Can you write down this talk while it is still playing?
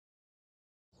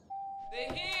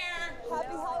They're here! Happy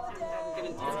holidays! Get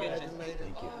into the kitchen.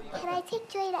 Thank you. Can I take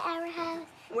Joy to our house?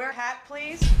 Wear a hat,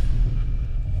 please.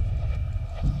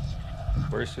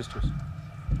 Where are your sisters?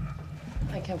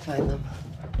 I can't find them.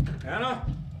 Anna?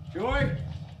 Joy?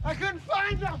 I couldn't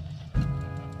find them!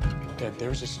 Dad, there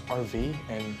was this RV,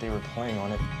 and they were playing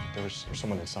on it. There was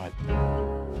someone inside.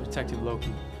 Detective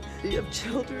Loki. You have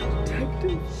children,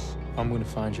 detective? I'm gonna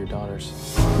find your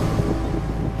daughters.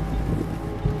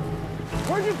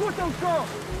 Where'd you put those girls?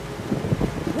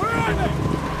 Where are they?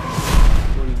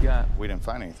 What do you got? We didn't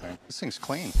find anything. This thing's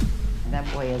clean. That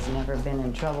boy has never been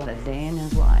in trouble a day in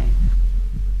his life.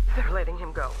 They're letting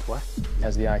him go. What? He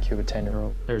has the IQ of a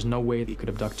 10-year-old. There's no way he could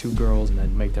abduct 2 girls and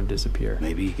then make them disappear.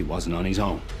 Maybe he wasn't on his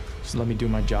own. Just let me do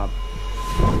my job.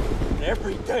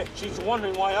 Every day she's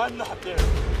wondering why I'm not there.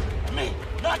 I mean,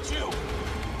 not you!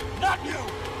 Not you!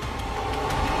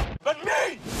 But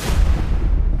me!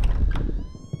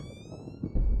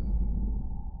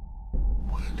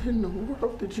 What in the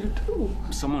world did you do?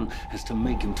 Someone has to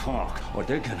make him talk, or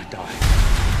they're gonna die.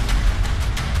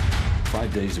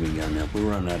 5 days we got now. We're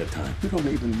running out of time. We don't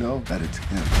even know that it's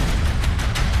him.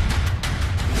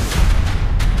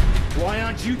 Why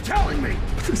aren't you telling me?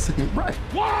 This ain't right.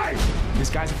 Why? This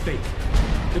guy's a fake.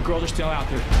 The girls are still out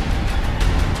there.